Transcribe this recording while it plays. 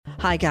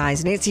Hi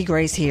guys, Nancy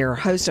Grace here,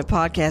 host of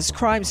podcast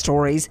Crime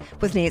Stories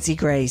with Nancy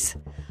Grace.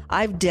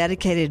 I've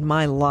dedicated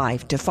my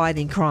life to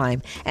fighting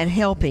crime and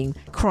helping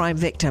crime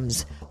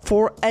victims.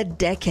 For a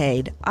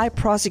decade, I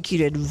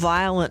prosecuted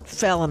violent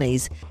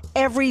felonies.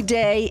 Every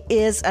day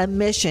is a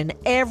mission.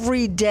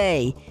 Every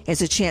day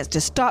is a chance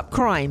to stop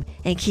crime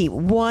and keep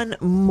one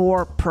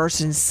more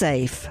person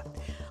safe.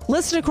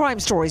 Listen to Crime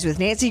Stories with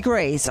Nancy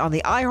Grace on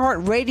the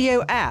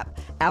iHeartRadio app,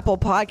 Apple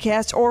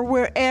Podcasts, or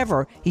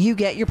wherever you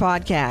get your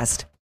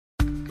podcast.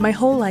 My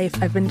whole life,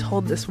 I've been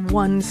told this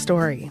one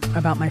story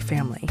about my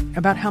family,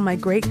 about how my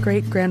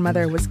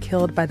great-great-grandmother was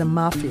killed by the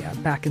mafia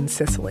back in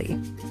Sicily.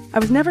 I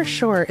was never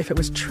sure if it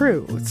was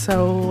true,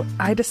 so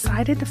I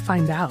decided to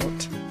find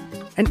out.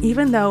 And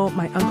even though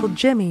my Uncle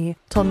Jimmy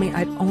told me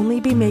I'd only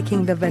be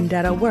making the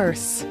vendetta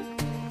worse,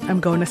 I'm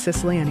going to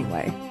Sicily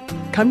anyway.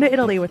 Come to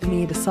Italy with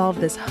me to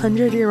solve this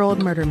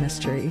 100-year-old murder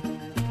mystery.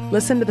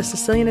 Listen to The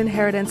Sicilian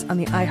Inheritance on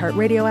the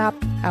iHeartRadio app,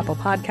 Apple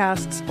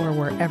Podcasts, or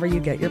wherever you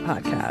get your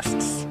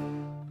podcasts.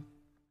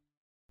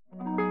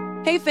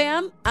 Hey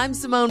fam, I'm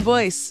Simone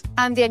Boyce.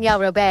 I'm Danielle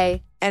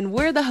Robay. And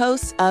we're the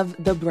hosts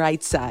of The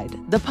Bright Side,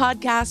 the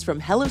podcast from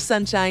Hello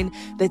Sunshine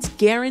that's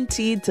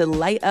guaranteed to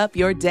light up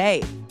your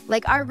day.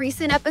 Like our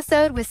recent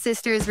episode with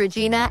sisters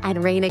Regina and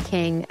Raina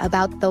King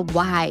about the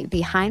why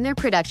behind their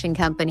production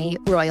company,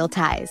 Royal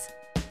Ties.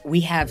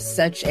 We have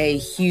such a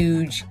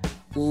huge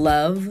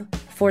love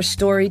for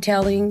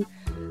storytelling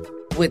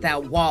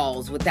without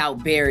walls,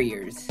 without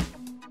barriers.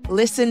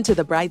 Listen to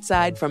The Bright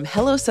Side from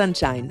Hello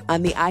Sunshine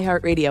on the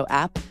iHeartRadio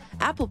app,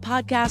 Apple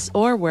Podcasts,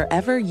 or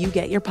wherever you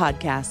get your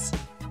podcasts.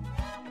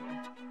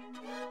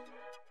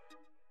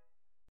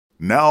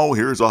 Now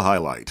here's a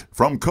highlight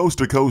from Coast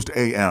to Coast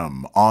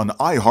AM on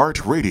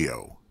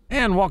iHeartRadio.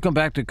 And welcome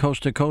back to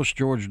Coast.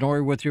 George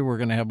Norrie with you. We're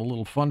going to have a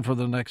little fun for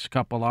the next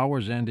couple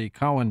hours. Andy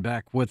Cohen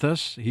back with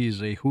us.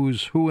 He's a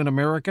who's who in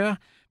America.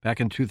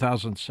 Back in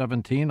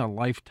 2017, a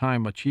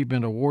Lifetime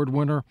Achievement Award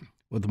winner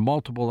with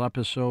multiple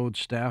episodes,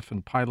 staff,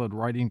 and pilot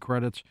writing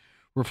credits,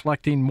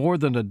 reflecting more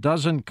than a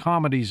dozen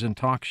comedies and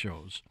talk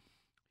shows.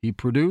 He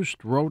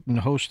produced, wrote, and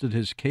hosted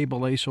his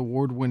Cable Ace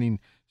Award-winning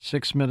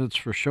 6 Minutes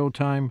for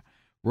Showtime,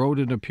 wrote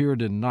and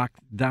appeared in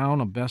Knocked Down,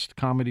 a Best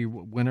Comedy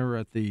winner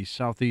at the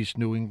Southeast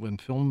New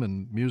England Film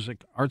and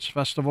Music Arts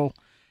Festival,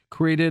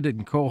 created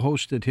and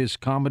co-hosted his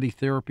comedy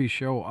therapy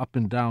show Up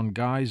and Down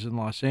Guys in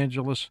Los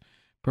Angeles,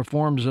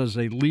 performs as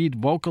a lead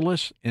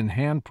vocalist and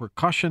hand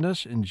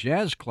percussionist in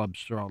jazz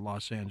clubs throughout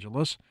Los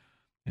Angeles,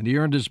 and he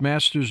earned his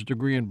master's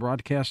degree in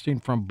broadcasting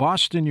from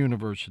Boston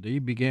University,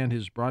 began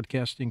his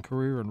broadcasting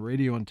career in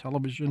radio and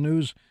television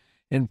news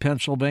in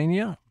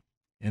Pennsylvania,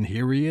 and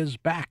here he is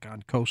back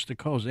on Coast to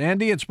Coast.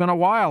 Andy, it's been a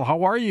while.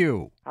 How are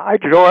you? Hi,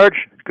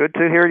 George. Good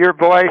to hear your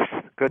voice.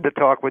 Good to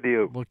talk with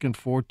you. Looking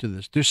forward to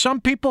this. Do some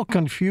people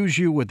confuse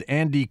you with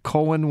Andy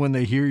Cohen when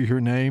they hear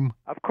your name?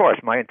 Of course.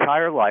 My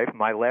entire life,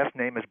 my last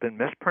name has been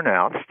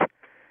mispronounced,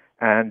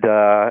 and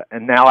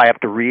now I have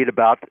to read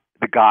about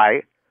the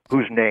guy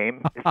whose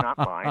name is not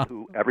mine,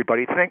 who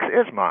everybody thinks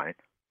is mine.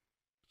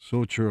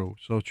 So true,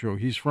 so true.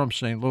 He's from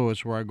St.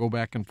 Louis, where I go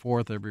back and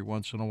forth every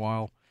once in a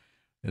while.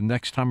 And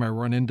next time I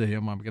run into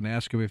him, I'm going to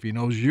ask him if he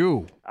knows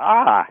you.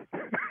 Ah.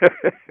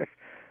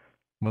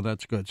 Well,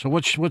 that's good. So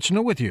what's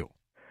new with you?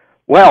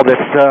 Well, this,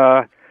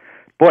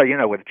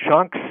 with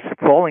chunks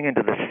falling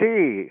into the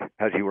sea,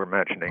 as you were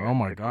mentioning. Oh,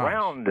 my the gosh.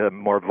 ground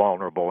more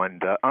vulnerable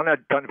and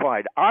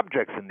unidentified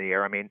objects in the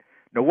air. I mean,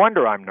 no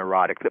wonder I'm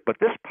neurotic. But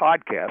this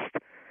podcast,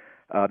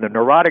 the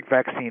Neurotic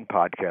Vaccine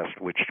Podcast,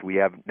 which we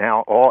have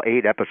now all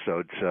 8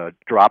 episodes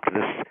dropped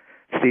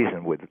this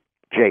season with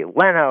Jay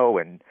Leno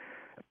and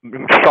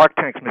Shark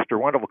Tank's Mr.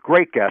 Wonderful,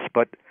 great guest,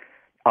 but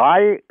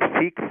I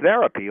seek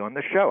therapy on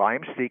the show. I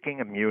am seeking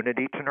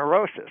immunity to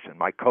neurosis, and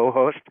my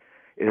co-host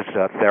is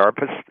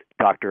therapist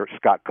Dr.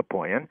 Scott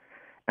Kapoyan,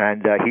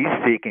 and he's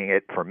seeking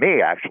it for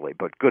me, actually,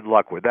 but good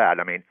luck with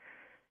that. I mean,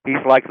 he's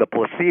like the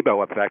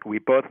placebo effect we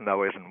both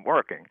know isn't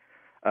working.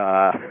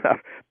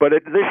 But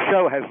this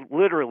show has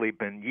literally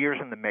been years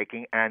in the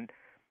making, and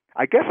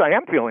I guess I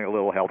am feeling a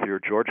little healthier,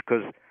 George,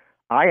 because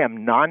I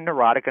am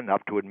non-neurotic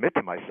enough to admit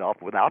to myself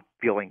without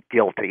feeling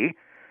guilty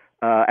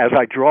as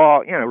I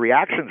draw,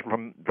 reactions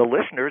from the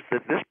listeners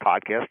that this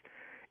podcast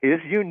is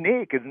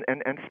unique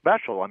and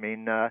special. I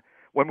mean,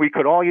 when we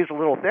could all use a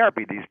little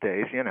therapy these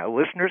days,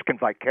 listeners can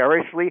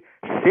vicariously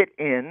sit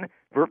in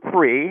for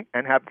free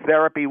and have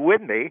therapy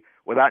with me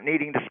without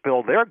needing to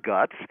spill their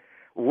guts,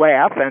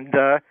 laugh,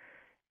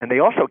 and they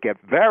also get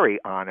very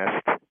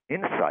honest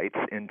insights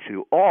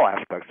into all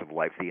aspects of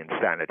life, the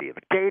insanity of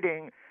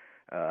dating,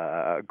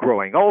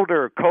 growing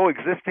older,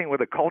 coexisting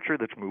with a culture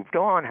that's moved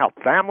on, how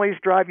families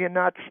drive you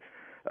nuts,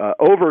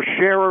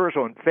 oversharers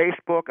on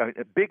Facebook,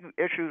 big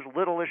issues,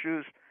 little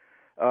issues.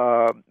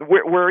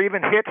 We're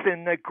even hits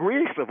in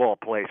Greece, of all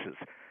places,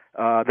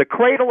 the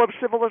cradle of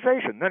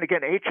civilization. Then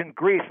again, ancient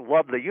Greece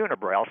loved the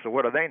unibrow, so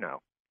what do they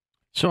know?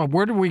 So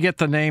where did we get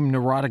the name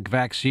Neurotic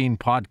Vaccine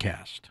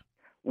Podcast?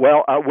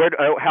 Well,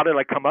 how did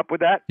I come up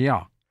with that?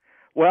 Yeah.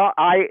 Well,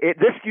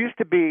 this used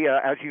to be,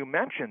 as you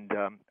mentioned,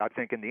 I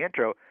think in the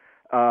intro,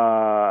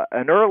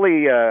 An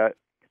early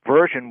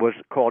version was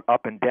called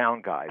Up and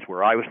Down Guys,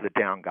 where I was the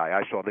down guy.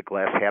 I saw the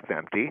glass half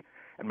empty,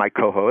 and my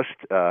co-host,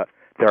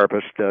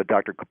 therapist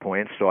Dr.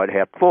 Kapoyan, saw it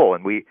half full.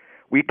 And we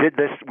did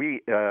this.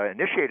 We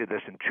initiated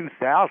this in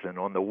 2000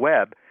 on the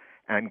web,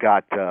 and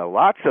got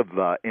lots of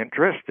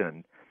interest.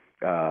 And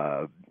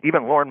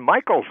even Lorne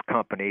Michaels'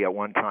 company at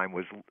one time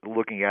was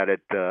looking at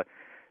it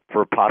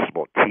for a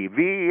possible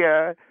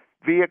TV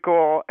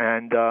vehicle.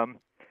 And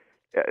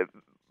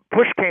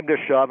push came to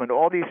shove, and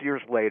all these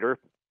years later,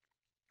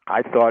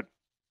 I thought,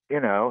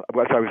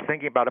 I was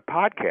thinking about a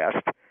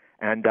podcast,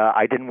 and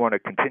I didn't want to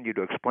continue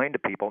to explain to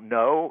people,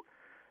 no,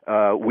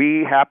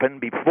 we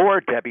happened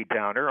before Debbie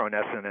Downer on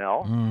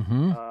SNL.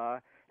 Mm-hmm.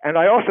 And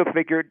I also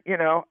figured,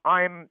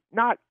 I'm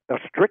not a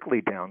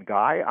strictly down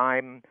guy.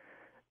 I'm,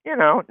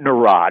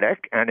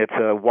 neurotic, and it's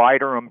a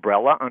wider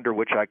umbrella under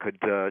which I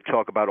could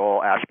talk about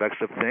all aspects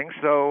of things.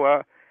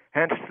 So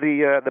hence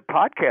the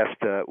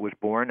podcast was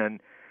born, and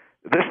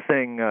this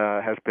thing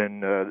has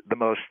been the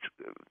most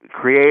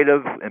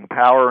creative,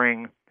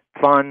 empowering,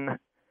 fun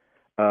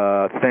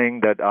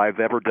thing that I've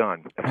ever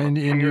done. And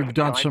you've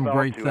done some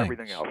great things.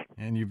 Everything else.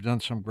 And you've done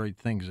some great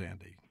things,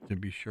 Andy, to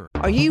be sure.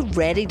 Are you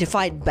ready to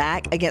fight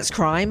back against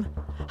crime?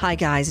 Hi,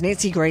 guys.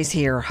 Nancy Grace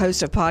here,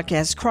 host of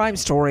podcast Crime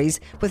Stories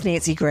with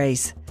Nancy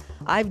Grace.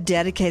 I've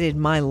dedicated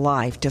my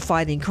life to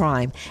fighting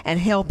crime and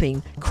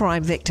helping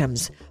crime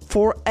victims.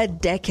 For a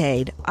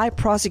decade, I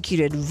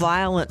prosecuted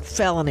violent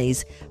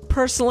felonies,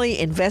 personally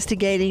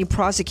investigating,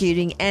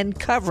 prosecuting, and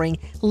covering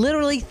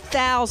literally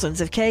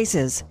thousands of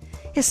cases.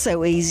 It's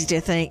so easy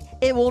to think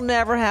it will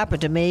never happen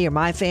to me or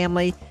my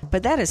family,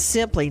 but that is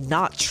simply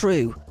not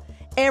true.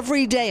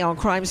 Every day on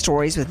Crime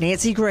Stories with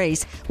Nancy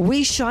Grace,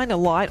 we shine a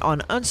light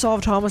on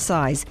unsolved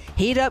homicides,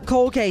 heat up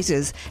cold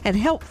cases, and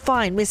help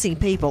find missing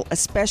people,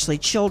 especially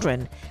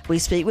children. We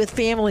speak with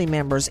family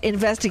members,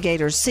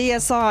 investigators,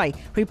 CSI,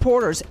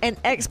 reporters, and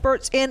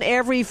experts in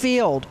every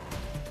field.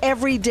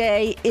 Every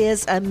day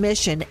is a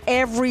mission.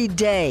 Every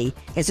day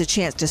is a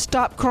chance to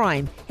stop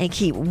crime and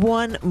keep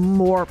one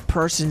more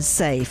person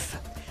safe.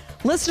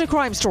 Listen to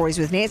Crime Stories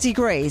with Nancy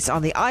Grace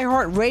on the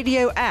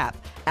iHeartRadio app,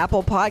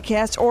 Apple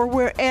Podcasts, or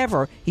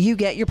wherever you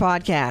get your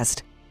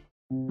podcast.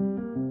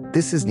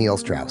 This is Neil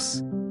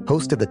Strauss,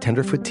 host of the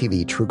Tenderfoot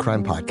TV true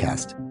crime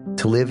podcast,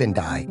 To Live and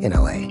Die in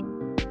LA.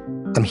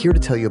 I'm here to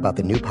tell you about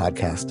the new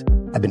podcast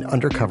I've been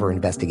undercover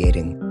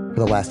investigating for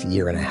the last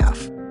year and a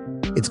half.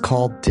 It's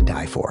called To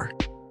Die For.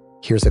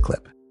 Here's a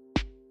clip.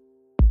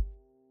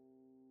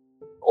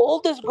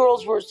 All these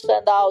girls were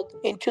sent out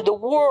into the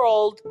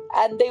world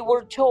and they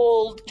were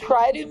told,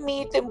 try to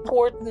meet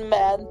important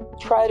men,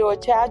 try to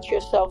attach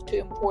yourself to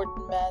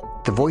important men.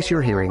 The voice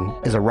you're hearing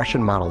is a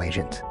Russian model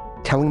agent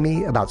telling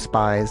me about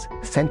spies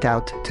sent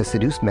out to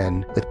seduce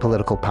men with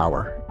political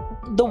power.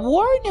 The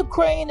war in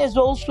Ukraine is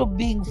also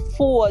being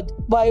fought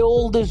by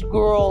all these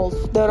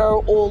girls that are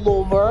all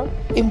over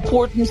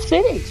important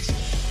cities.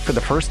 For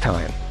the first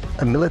time,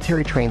 a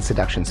military-trained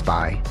seduction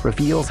spy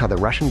reveals how the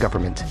Russian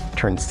government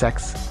turned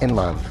sex and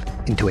love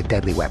into a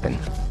deadly weapon.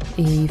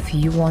 If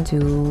you want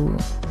to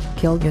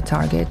kill your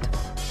target,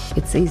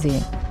 it's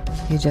easy.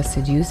 You just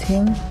seduce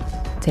him,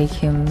 take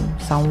him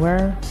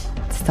somewhere,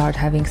 start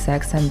having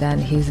sex, and then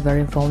he's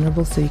very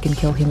vulnerable, so you can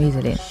kill him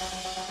easily.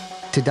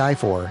 To Die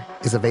For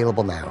is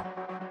available now.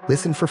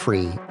 Listen for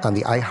free on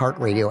the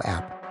iHeartRadio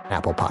app,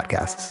 Apple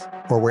Podcasts,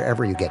 or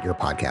wherever you get your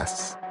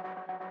podcasts.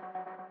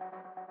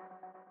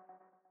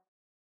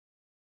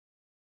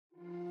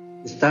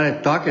 We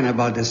started talking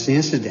about this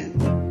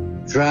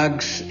incident.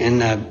 Drugs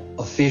and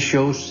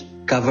officials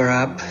cover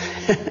up.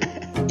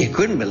 You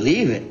couldn't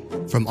believe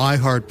it. From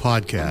iHeart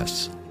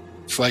Podcasts.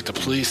 It's like the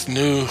police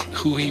knew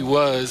who he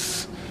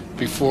was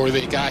before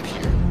they got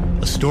here.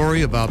 A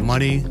story about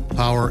money,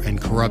 power, and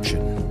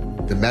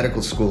corruption. The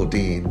medical school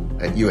dean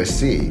at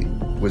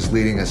USC was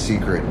leading a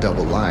secret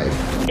double life.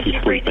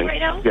 He's sleeping right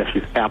now? Yes,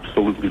 he's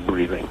absolutely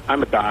breathing.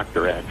 I'm a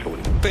doctor,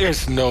 actually.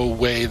 There's no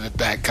way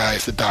that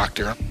guy's a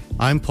doctor.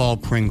 I'm Paul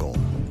Pringle,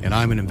 and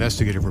I'm an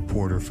investigative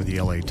reporter for the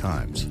LA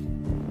Times.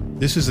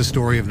 This is the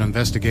story of an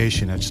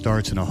investigation that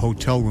starts in a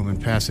hotel room in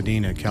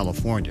Pasadena,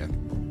 California,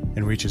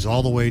 and reaches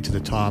all the way to the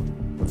top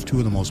of two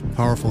of the most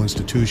powerful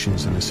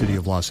institutions in the city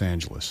of Los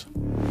Angeles.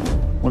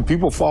 When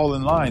people fall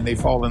in line, they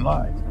fall in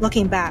line.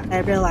 Looking back, I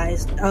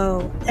realized,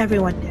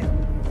 everyone knew.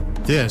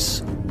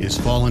 This is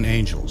Fallen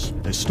Angels,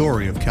 a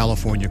story of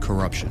California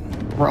corruption.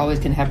 We're always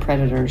going to have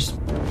predators.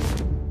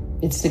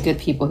 It's the good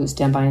people who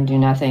stand by and do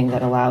nothing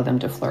that allow them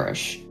to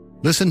flourish.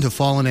 Listen to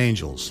Fallen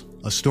Angels,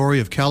 a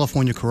story of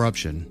California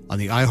corruption on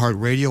the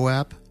iHeartRadio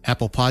app,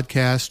 Apple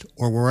Podcast,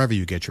 or wherever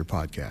you get your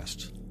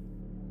podcasts.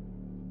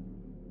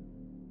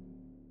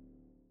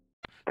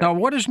 Now,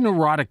 what does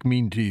neurotic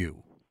mean to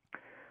you?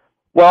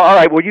 Well, all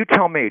right. Well, you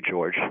tell me,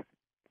 George.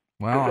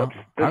 Well,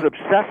 does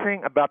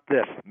obsessing about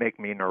this make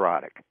me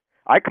neurotic?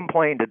 I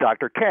complained to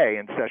Dr. K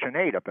in session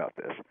 8 about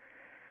this.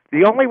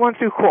 The only ones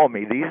who call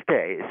me these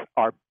days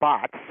are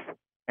bots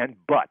and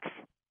butts.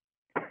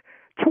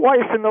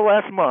 Twice in the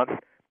last month,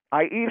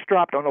 I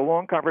eavesdropped on a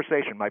long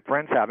conversation my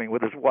friend's having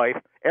with his wife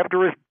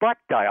after his butt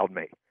dialed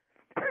me.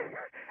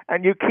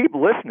 and you keep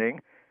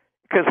listening,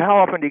 because how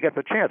often do you get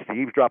the chance to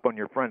eavesdrop on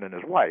your friend and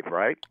his wife,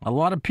 right? A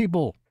lot of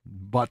people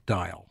butt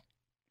dial.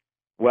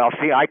 Well,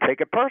 see, I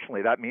take it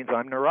personally. That means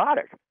I'm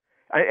neurotic.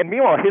 And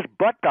meanwhile, his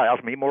butt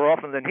dials me more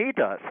often than he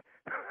does.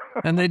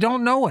 And they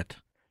don't know it.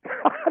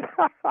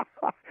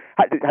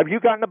 Have you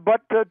gotten a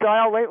butt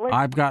dial lately?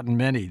 I've gotten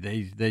many.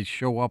 They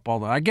show up all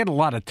the. I get a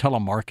lot of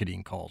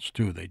telemarketing calls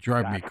too. They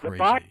drive me crazy. The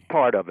bot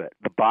part of it.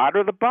 The bot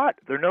or the butt.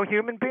 There are no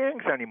human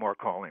beings anymore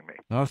calling me.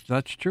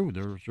 That's true.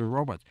 They're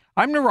robots.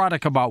 I'm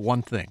neurotic about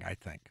one thing, I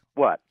think.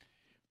 What?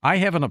 I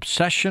have an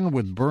obsession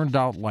with burned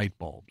out light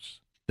bulbs.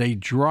 They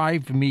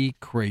drive me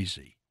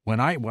crazy. When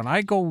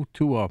I go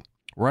to a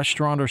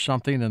restaurant or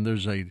something and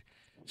there's a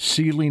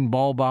ceiling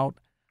bulb out,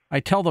 I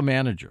tell the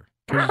manager.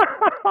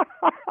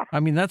 I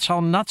mean, that's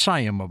how nuts I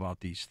am about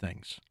these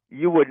things.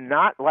 You would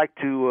not like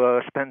to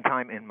spend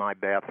time in my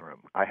bathroom.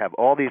 I have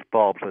all these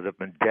bulbs that have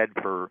been dead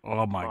for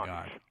months.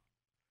 God.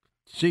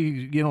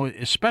 See,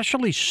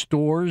 especially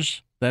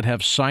stores that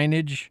have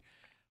signage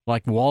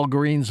like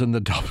Walgreens and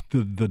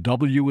the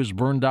W is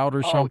burned out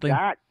or something.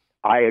 That,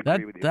 I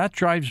agree with you. That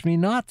drives me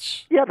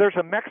nuts. Yeah, there's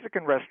a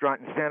Mexican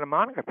restaurant in Santa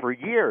Monica for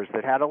years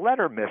that had a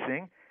letter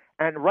missing,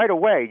 and right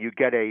away you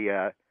get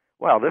a,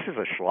 this is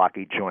a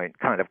schlocky joint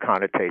kind of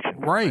connotation.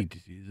 Right,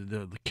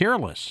 the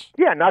careless.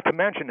 Yeah, not to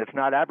mention it's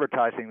not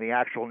advertising the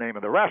actual name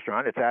of the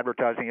restaurant. It's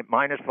advertising it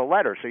minus the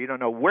letter, so you don't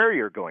know where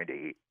you're going to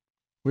eat.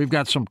 We've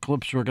got some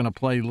clips we're going to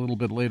play a little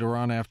bit later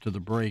on after the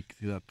break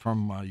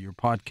from your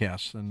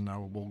podcast, and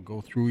we'll go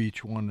through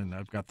each one, and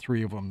I've got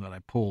 3 of them that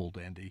I pulled,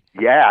 Andy.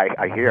 Yeah,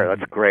 I hear.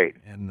 That's great.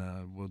 And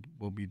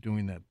we'll be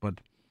doing that.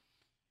 But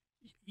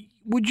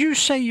would you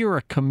say you're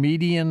a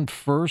comedian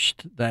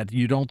first, that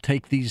you don't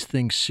take these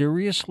things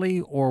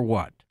seriously, or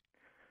what?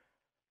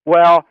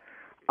 Well,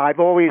 I've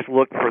always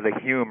looked for the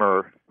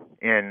humor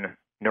in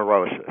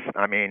Neurosis.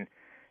 I mean,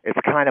 it's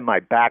kind of my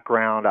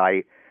background.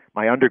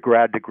 My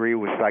undergrad degree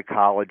was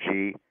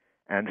psychology,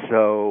 and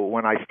so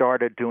when I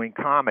started doing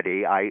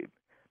comedy,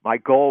 my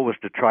goal was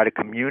to try to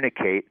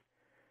communicate,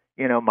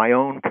 my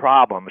own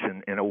problems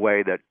in a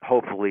way that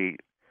hopefully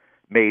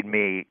made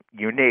me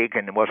unique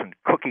and it wasn't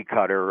cookie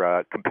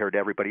cutter compared to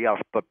everybody else,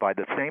 but by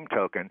the same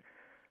token,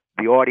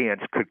 the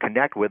audience could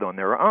connect with on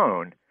their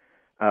own,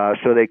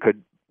 so they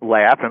could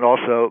laugh and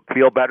also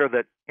feel better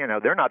that,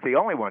 they're not the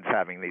only ones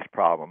having these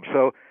problems.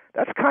 So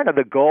that's kind of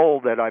the goal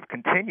that I've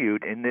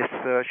continued in this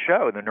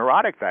show, the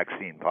Neurotic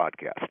Vaccine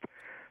podcast.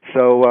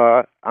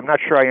 So I'm not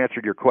sure I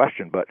answered your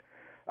question, but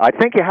I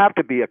think you have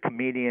to be a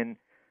comedian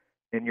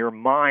in your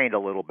mind a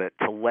little bit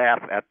to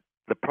laugh at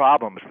the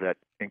problems that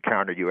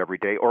encounter you every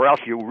day, or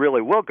else you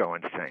really will go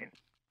insane.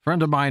 A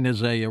friend of mine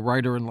is a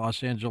writer in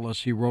Los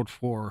Angeles. He wrote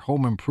for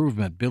Home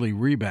Improvement, Billy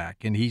Reback,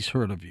 and he's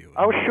heard of you.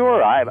 Oh,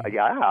 sure.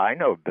 I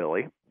know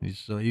Billy.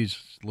 He's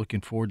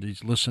looking forward.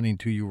 He's listening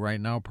to you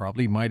right now.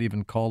 Probably might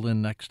even call in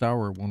next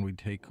hour when we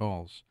take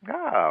calls.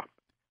 Oh,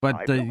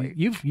 but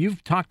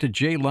you've talked to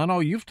Jay Leno.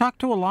 You've talked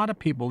to a lot of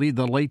people.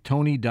 The late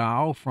Tony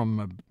Dow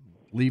from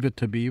Leave It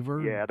to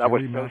Beaver. Yeah, that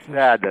was so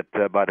sad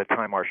that by the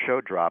time our show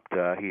dropped,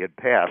 he had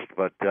passed.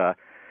 But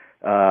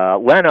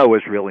Leno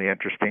was really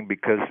interesting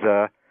because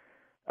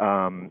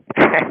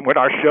when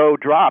our show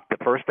dropped, the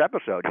first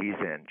episode he's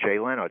in, Jay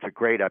Leno, it's a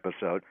great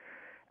episode.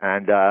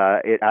 And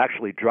it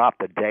actually dropped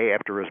the day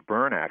after his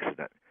burn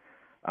accident.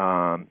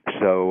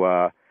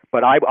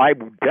 But I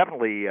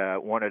definitely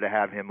wanted to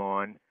have him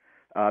on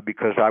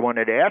because I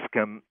wanted to ask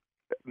him,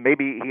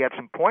 maybe he had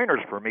some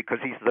pointers for me, because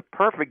he's the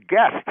perfect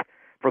guest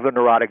for the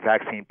Neurotic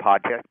Vaccine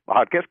podcast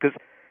because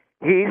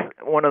he's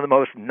one of the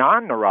most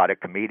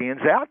non-neurotic comedians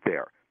out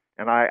there.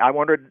 And I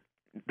wanted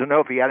to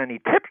know if he had any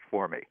tips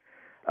for me.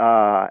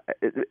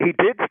 He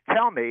did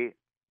tell me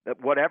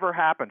that whatever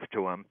happens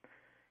to him,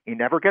 he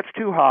never gets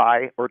too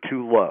high or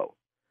too low.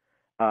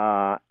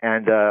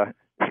 And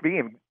speaking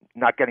of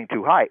not getting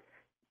too high,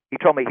 he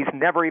told me he's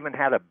never even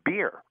had a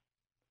beer.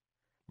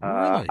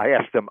 Really? I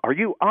asked him, "Are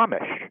you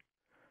Amish?"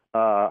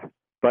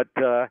 But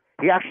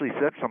he actually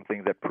said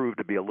something that proved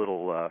to be a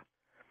little,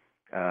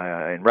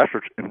 in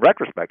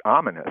retrospect,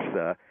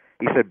 ominous.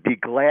 He said, "Be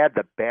glad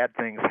that bad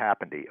things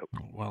happen to you."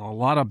 Well, a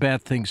lot of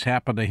bad things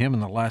happened to him in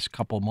the last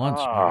couple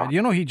months.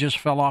 He just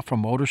fell off a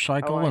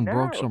motorcycle and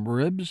broke some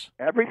ribs.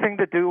 Everything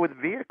to do with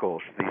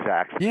vehicles, these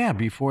accidents. Yeah,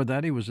 before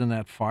that he was in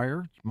that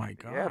fire. My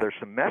God. Yeah, there's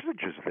some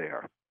messages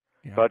there.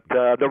 Yeah. But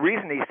the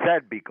reason he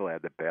said be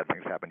glad that bad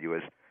things happen to you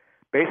is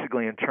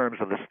basically in terms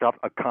of the stuff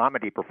a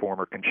comedy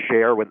performer can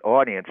share with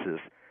audiences,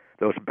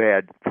 those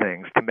bad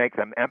things, to make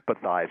them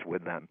empathize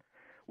with them,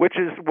 which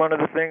is one of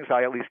the things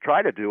I at least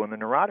try to do in the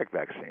Neurotic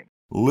Vaccine.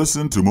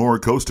 Listen to more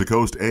Coast to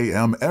Coast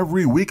AM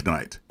every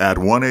weeknight at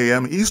 1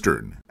 a.m.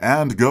 Eastern,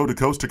 and go to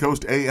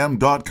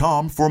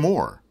coasttocoastam.com for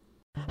more.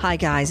 Hi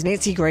guys,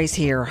 Nancy Grace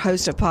here,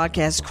 host of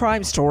podcast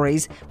Crime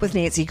Stories with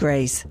Nancy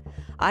Grace.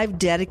 I've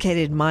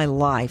dedicated my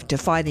life to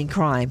fighting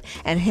crime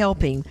and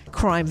helping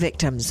crime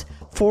victims.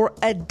 For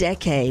a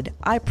decade,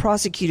 I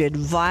prosecuted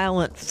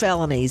violent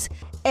felonies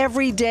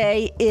Every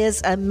day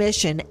is a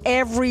mission.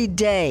 Every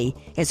day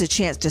is a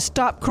chance to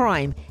stop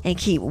crime and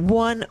keep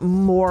one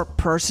more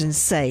person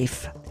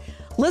safe.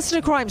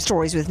 Listen to Crime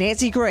Stories with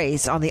Nancy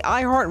Grace on the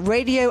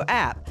iHeartRadio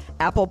app,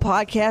 Apple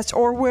Podcasts,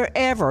 or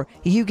wherever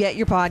you get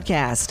your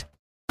podcast.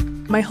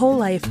 My whole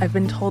life, I've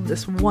been told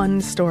this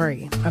one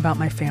story about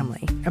my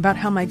family, about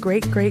how my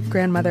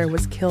great-great-grandmother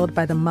was killed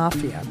by the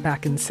mafia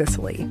back in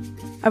Sicily.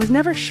 I was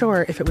never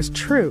sure if it was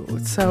true,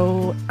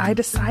 so I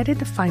decided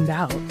to find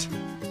out.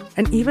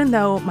 And even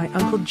though my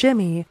Uncle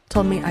Jimmy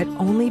told me I'd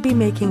only be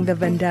making the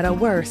vendetta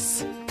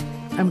worse,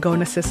 I'm going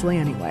to Sicily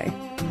anyway.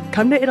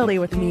 Come to Italy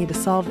with me to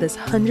solve this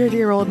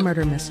 100-year-old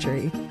murder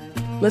mystery.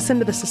 Listen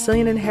to The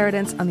Sicilian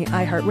Inheritance on the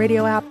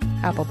iHeartRadio app,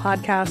 Apple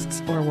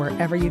Podcasts, or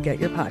wherever you get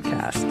your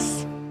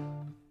podcasts.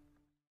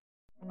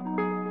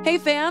 Hey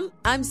fam,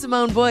 I'm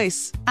Simone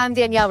Boyce. I'm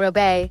Danielle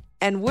Robay.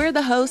 And we're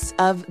the hosts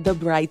of The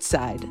Bright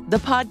Side, the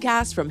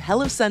podcast from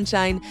Hello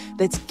Sunshine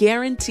that's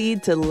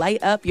guaranteed to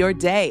light up your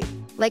day.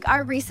 Like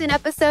our recent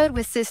episode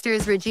with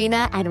sisters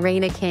Regina and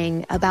Raina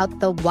King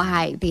about the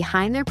why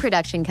behind their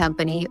production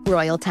company,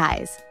 Royal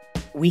Ties.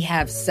 We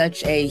have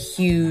such a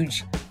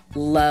huge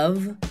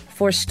love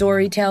for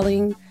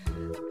storytelling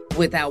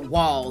without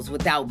walls,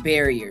 without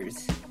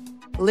barriers.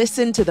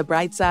 Listen to The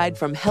Bright Side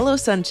from Hello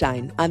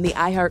Sunshine on the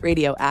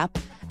iHeartRadio app,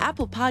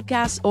 Apple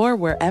Podcasts, or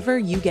wherever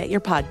you get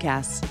your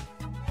podcasts.